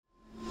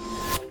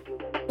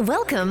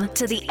Welcome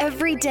to the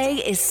Everyday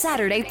is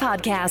Saturday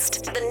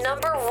podcast, the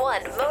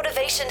 #1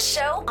 motivation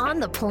show on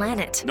the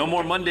planet. No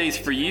more Mondays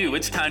for you.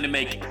 It's time to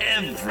make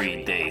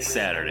every day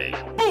Saturday.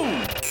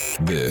 Boom!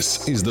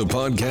 This is the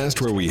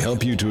podcast where we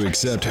help you to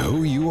accept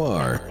who you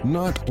are,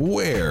 not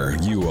where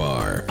you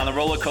are. On the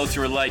roller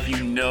coaster of life,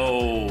 you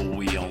know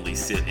we only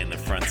sit in the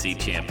front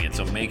seat, champion.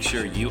 So make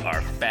sure you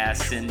are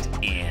fastened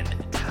and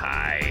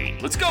tight.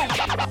 Let's go!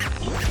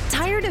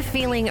 Tired of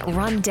feeling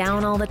run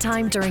down all the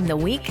time during the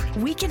week?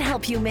 We can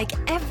help you make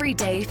every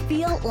day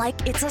feel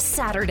like it's a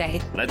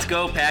Saturday. Let's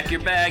go. Pack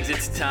your bags.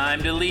 It's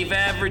time to leave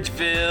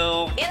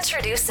Averageville.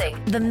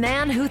 Introducing the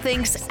man who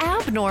thinks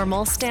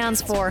abnormal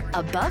stands for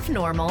above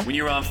normal. When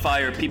you're on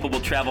fire, people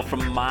will travel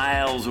from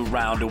miles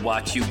around to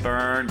watch you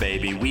burn,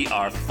 baby. We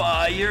are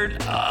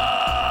fired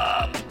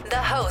up.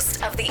 The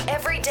host of the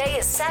Everyday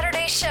is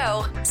Saturday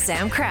show,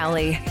 Sam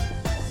Crowley.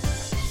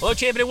 Hello,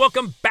 champion, and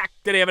welcome back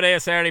to the Everyday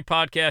is Saturday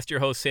podcast.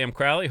 Your host, Sam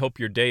Crowley. Hope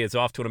your day is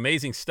off to an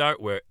amazing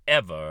start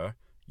wherever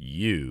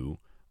you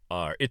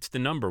are. It's the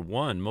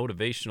 #1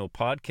 motivational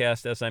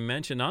podcast, as I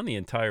mentioned, on the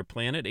entire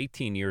planet.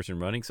 18 years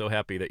and running. So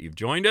happy that you've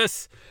joined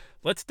us.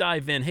 Let's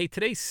dive in. Hey,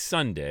 today's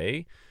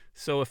Sunday.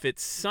 So if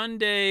it's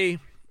Sunday,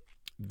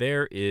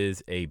 there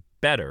is a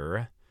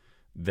better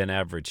than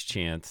average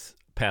chance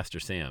Pastor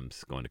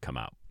Sam's going to come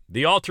out.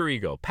 The alter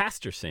ego,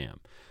 Pastor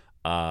Sam.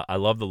 I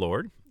love the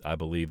Lord. I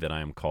believe that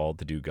I am called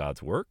to do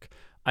God's work.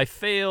 I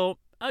fail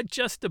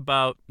just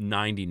about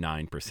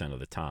 99% of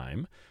the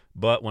time.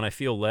 But when I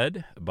feel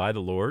led by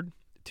the Lord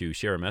to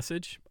share a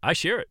message, I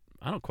share it.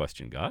 I don't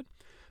question God.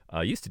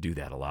 I used to do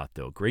that a lot,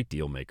 though. Great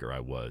deal maker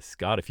I was.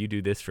 God, if you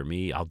do this for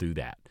me, I'll do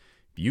that.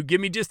 If you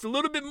give me just a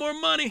little bit more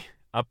money,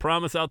 I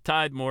promise I'll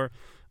tithe more.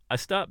 I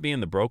stopped being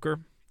the broker,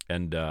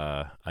 and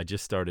I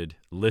just started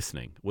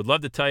listening. Would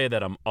love to tell you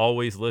that I'm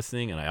always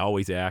listening and I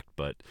always act,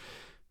 but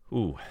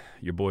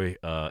your boy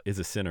is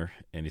a sinner,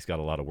 and he's got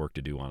a lot of work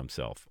to do on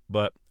himself.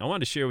 But I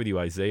wanted to share with you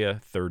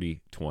Isaiah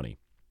 30:20.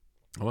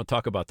 I want to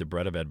talk about the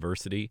bread of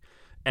adversity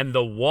and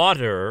the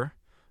water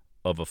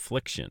of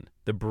affliction.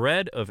 The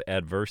bread of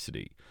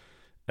adversity.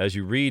 As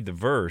you read the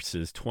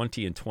verses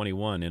 20 and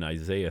 21 in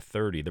Isaiah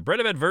 30, the bread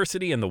of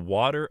adversity and the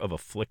water of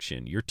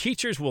affliction. Your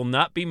teachers will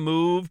not be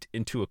moved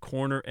into a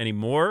corner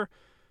anymore,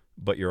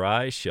 but your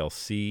eyes shall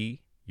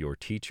see your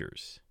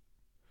teachers.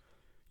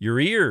 Your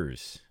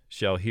ears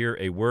shall hear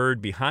a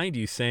word behind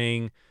you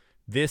saying,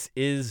 "This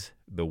is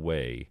the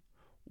way,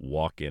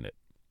 walk in it."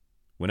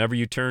 Whenever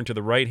you turn to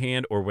the right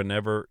hand or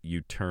whenever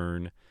you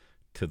turn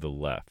to the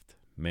left.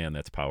 Man,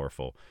 that's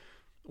powerful.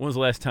 When was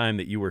the last time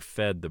that you were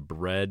fed the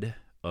bread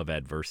of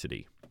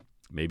adversity?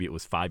 Maybe it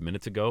was 5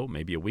 minutes ago,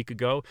 maybe a week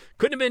ago.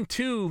 Couldn't have been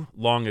too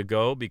long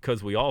ago,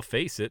 because we all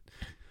face it.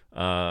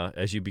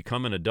 As you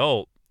become an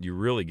adult, you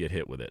really get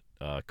hit with it.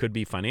 Could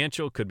be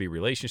financial, could be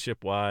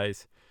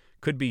relationship-wise,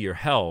 could be your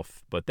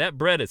health, but that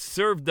bread is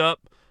served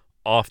up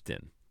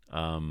often.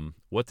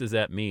 What does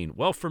that mean?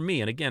 Well, for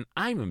me, and again,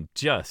 I'm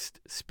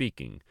just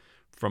speaking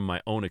from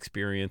my own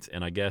experience,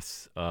 and I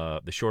guess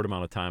the short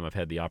amount of time I've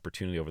had the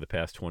opportunity over the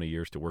past 20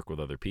 years to work with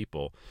other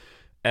people,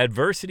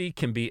 adversity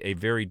can be a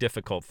very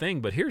difficult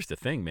thing, but here's the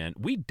thing, man.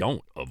 We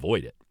don't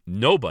avoid it.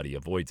 Nobody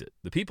avoids it.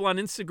 The people on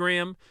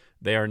Instagram,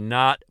 they are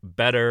not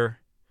better.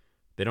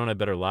 They don't have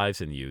better lives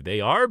than you. They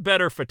are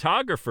better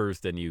photographers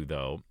than you,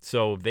 though.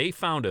 So they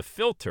found a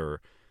filter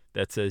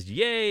that says,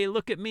 "Yay,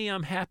 look at me,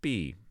 I'm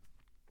happy."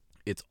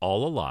 It's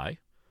all a lie.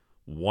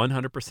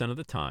 100% of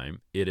the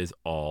time, it is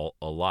all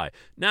a lie.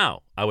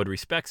 Now, I would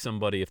respect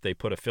somebody if they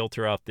put a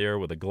filter out there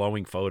with a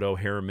glowing photo,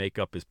 hair and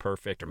makeup is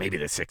perfect, or maybe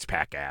the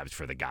six-pack abs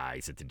for the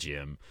guys at the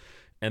gym,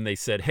 and they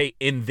said, "Hey,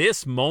 in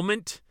this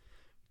moment,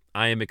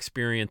 I am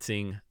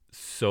experiencing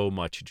so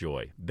much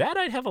joy." That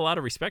I'd have a lot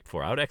of respect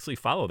for. I would actually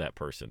follow that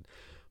person.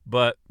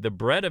 But the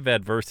bread of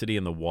adversity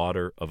and the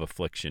water of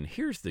affliction,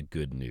 here's the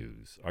good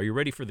news. Are you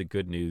ready for the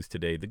good news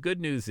today? The good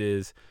news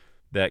is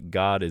that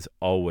God is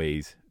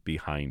always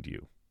behind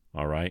you,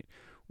 all right?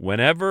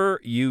 Whenever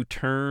you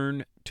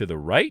turn to the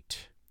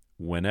right,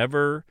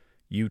 whenever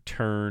you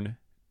turn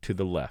to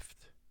the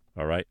left,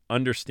 all right?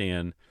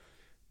 Understand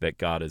that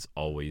God is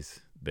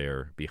always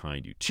there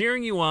behind you,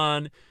 cheering you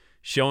on,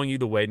 showing you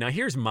the way. Now,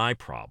 here's my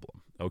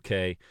problem,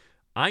 okay?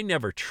 I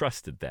never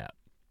trusted that.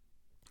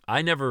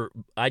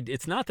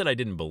 It's not that I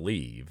didn't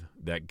believe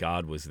that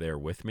God was there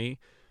with me,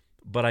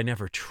 but I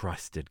never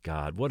trusted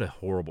God. What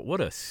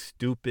a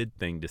stupid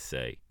thing to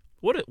say.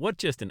 What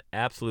just an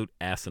absolute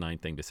asinine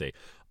thing to say.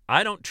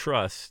 I don't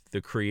trust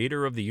the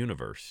creator of the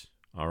universe,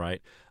 all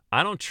right?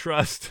 I don't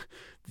trust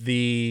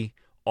the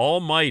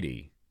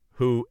Almighty,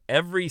 who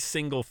every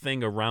single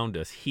thing around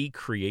us, he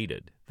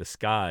created. The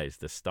skies,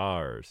 the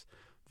stars,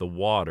 the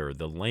water,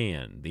 the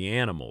land, the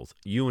animals,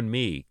 you and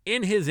me,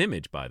 in his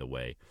image, by the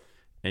way.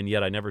 And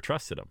yet I never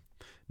trusted him.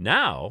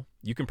 Now,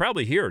 you can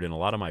probably hear it in a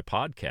lot of my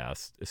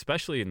podcasts,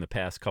 especially in the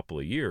past couple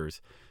of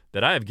years,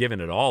 that I have given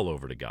it all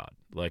over to God.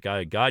 Like,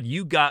 God,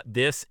 you got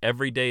this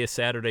Every Day is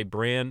Saturday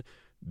brand.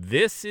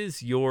 This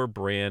is your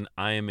brand.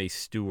 I am a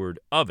steward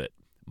of it.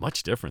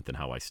 Much different than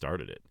how I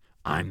started it.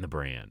 I'm the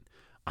brand.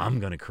 I'm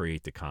going to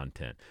create the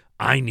content.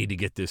 I need to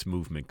get this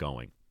movement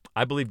going.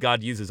 I believe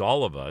God uses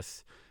all of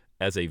us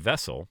as a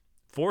vessel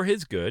for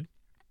his good.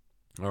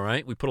 All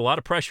right? We put a lot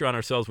of pressure on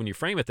ourselves when you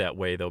frame it that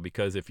way, though,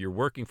 because if you're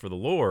working for the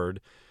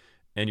Lord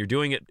and you're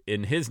doing it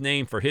in his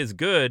name for his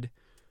good,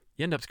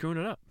 you end up screwing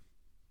it up.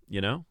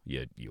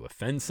 You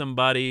offend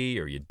somebody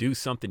or you do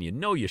something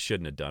you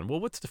shouldn't have done. Well,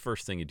 what's the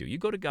first thing you do? You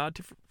go to God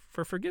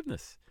for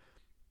forgiveness.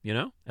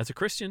 As a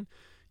Christian,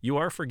 you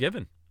are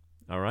forgiven.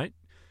 All right?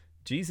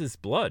 Jesus'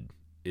 blood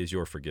is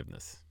your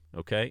forgiveness.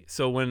 Okay?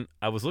 So when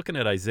I was looking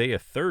at Isaiah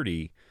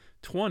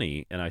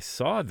 30:20 and I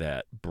saw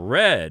that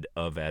bread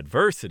of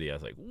adversity, I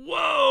was like,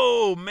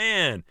 whoa,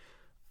 man.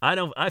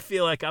 I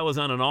feel like I was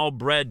on an all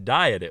bread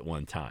diet at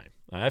one time.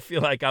 I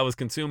feel like I was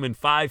consuming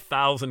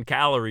 5,000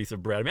 calories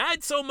of bread. I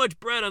had so much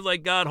bread. I was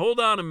like, God, hold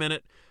on a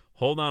minute.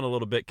 Hold on a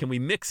little bit. Can we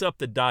mix up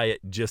the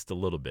diet just a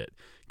little bit?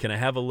 Can I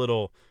have a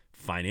little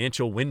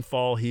financial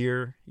windfall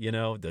here?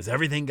 Does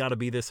everything got to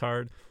be this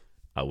hard?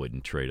 I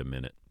wouldn't trade a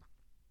minute.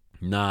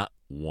 Not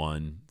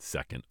 1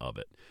 second of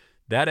it.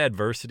 That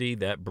adversity,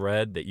 that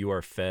bread that you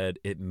are fed,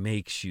 it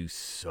makes you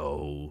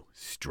so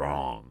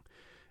strong.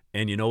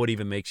 And you know what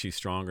even makes you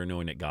stronger?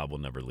 Knowing that God will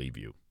never leave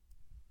you.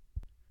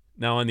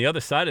 Now, on the other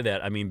side of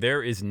that,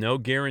 there is no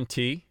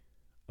guarantee,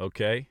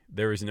 okay?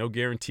 There is no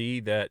guarantee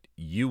that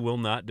you will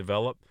not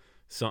develop.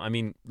 So,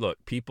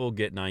 look, people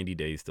get 90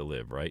 days to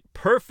live, right?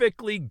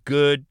 Perfectly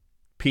good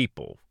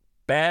people.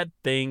 Bad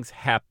things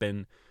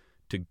happen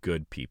to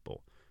good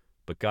people.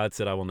 But God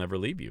said, I will never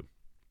leave you.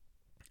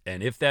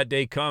 And if that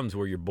day comes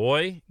where your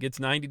boy gets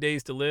 90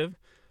 days to live,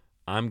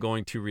 I'm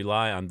going to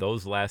rely on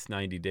those last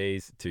 90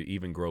 days to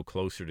even grow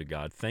closer to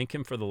God. Thank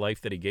him for the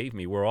life that he gave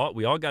me.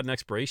 We all got an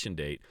expiration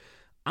date.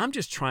 I'm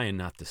just trying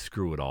not to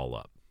screw it all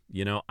up.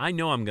 I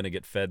know I'm going to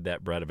get fed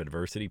that bread of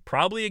adversity,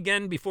 probably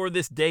again before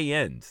this day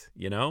ends.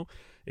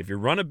 If you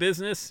run a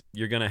business,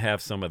 you're going to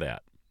have some of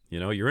that.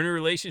 You're in a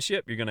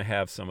relationship, you're going to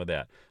have some of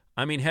that.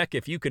 Heck,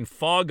 if you can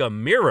fog a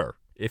mirror,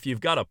 if you've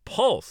got a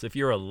pulse, if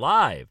you're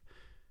alive,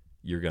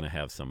 you're going to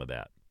have some of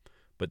that.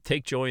 But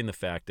take joy in the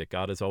fact that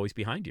God is always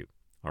behind you.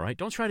 All right?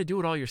 Don't try to do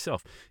it all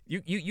yourself.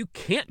 You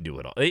can't do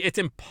it all. It's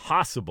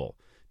impossible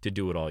to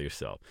do it all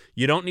yourself.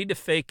 You don't need to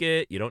fake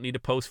it. You don't need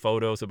to post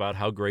photos about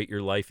how great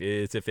your life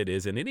is if it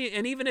isn't.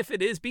 And even if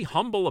it is, be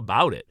humble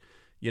about it.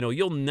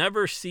 You'll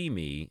never see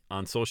me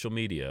on social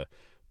media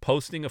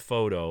posting a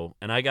photo,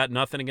 and I got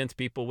nothing against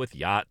people with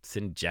yachts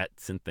and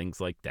jets and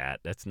things like that.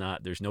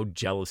 There's no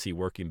jealousy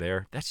working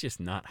there. That's just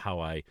not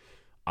how I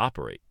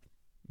operate.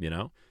 You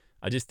know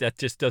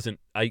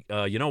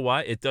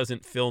why? It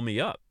doesn't fill me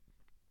up.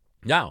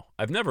 Now,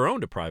 I've never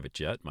owned a private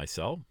jet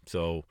myself,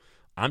 so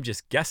I'm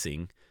just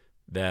guessing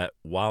that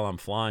while I'm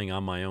flying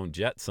on my own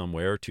jet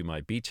somewhere to my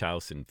beach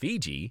house in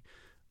Fiji,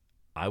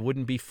 I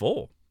wouldn't be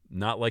full.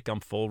 Not like I'm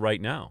full right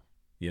now.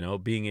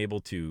 Being able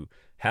to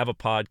have a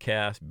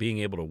podcast, being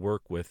able to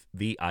work with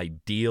the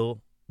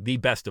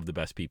best of the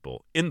best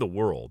people in the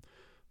world,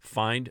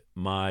 find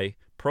my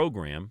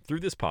program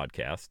through this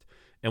podcast,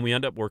 and we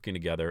end up working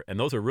together. And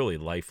those are really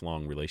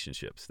lifelong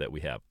relationships that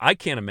we have. I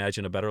can't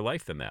imagine a better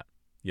life than that,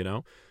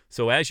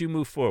 So as you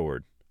move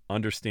forward,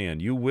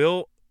 understand you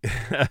will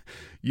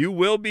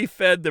be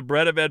fed the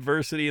bread of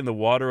adversity and the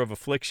water of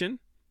affliction.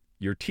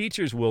 Your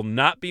teachers will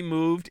not be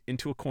moved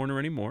into a corner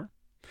anymore,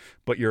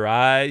 but your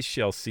eyes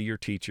shall see your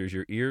teachers.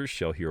 Your ears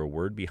shall hear a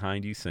word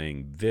behind you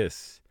saying,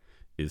 this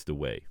is the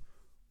way.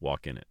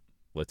 Walk in it.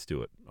 Let's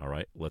do it. All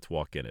right. Let's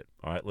walk in it.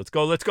 All right. Let's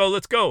go. Let's go.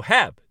 Let's go.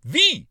 Have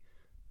the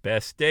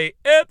best day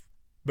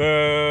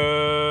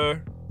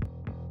ever.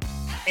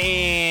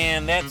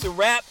 And that's a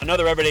wrap.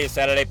 Another Everyday is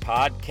Saturday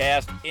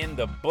podcast in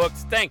the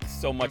books. Thanks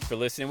so much for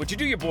listening. Would you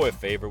do your boy a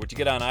favor? Would you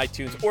get on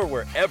iTunes or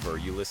wherever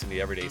you listen to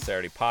the Everyday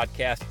Saturday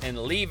podcast and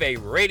leave a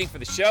rating for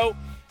the show?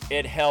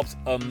 It helps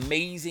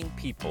amazing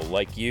people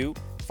like you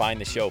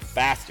find the show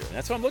faster. And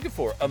that's what I'm looking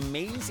for,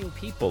 amazing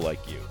people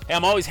like you. Hey,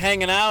 I'm always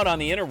hanging out on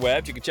the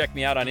interwebs. You can check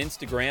me out on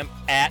Instagram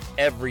at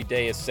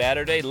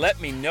EverydayIsSaturday.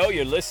 Let me know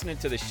you're listening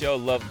to the show.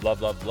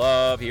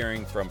 Love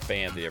hearing from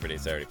fans of the Everyday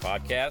Saturday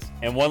podcast.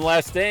 And one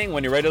last thing,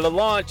 when you're ready to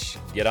launch,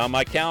 get on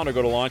my calendar,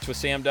 go to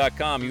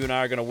launchwithsam.com. You and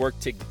I are going to work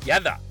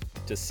together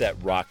to set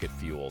rocket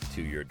fuel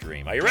to your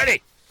dream. Are you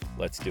ready?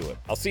 Let's do it.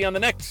 I'll see you on the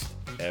next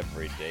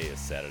Everyday is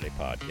Saturday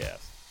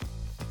podcast.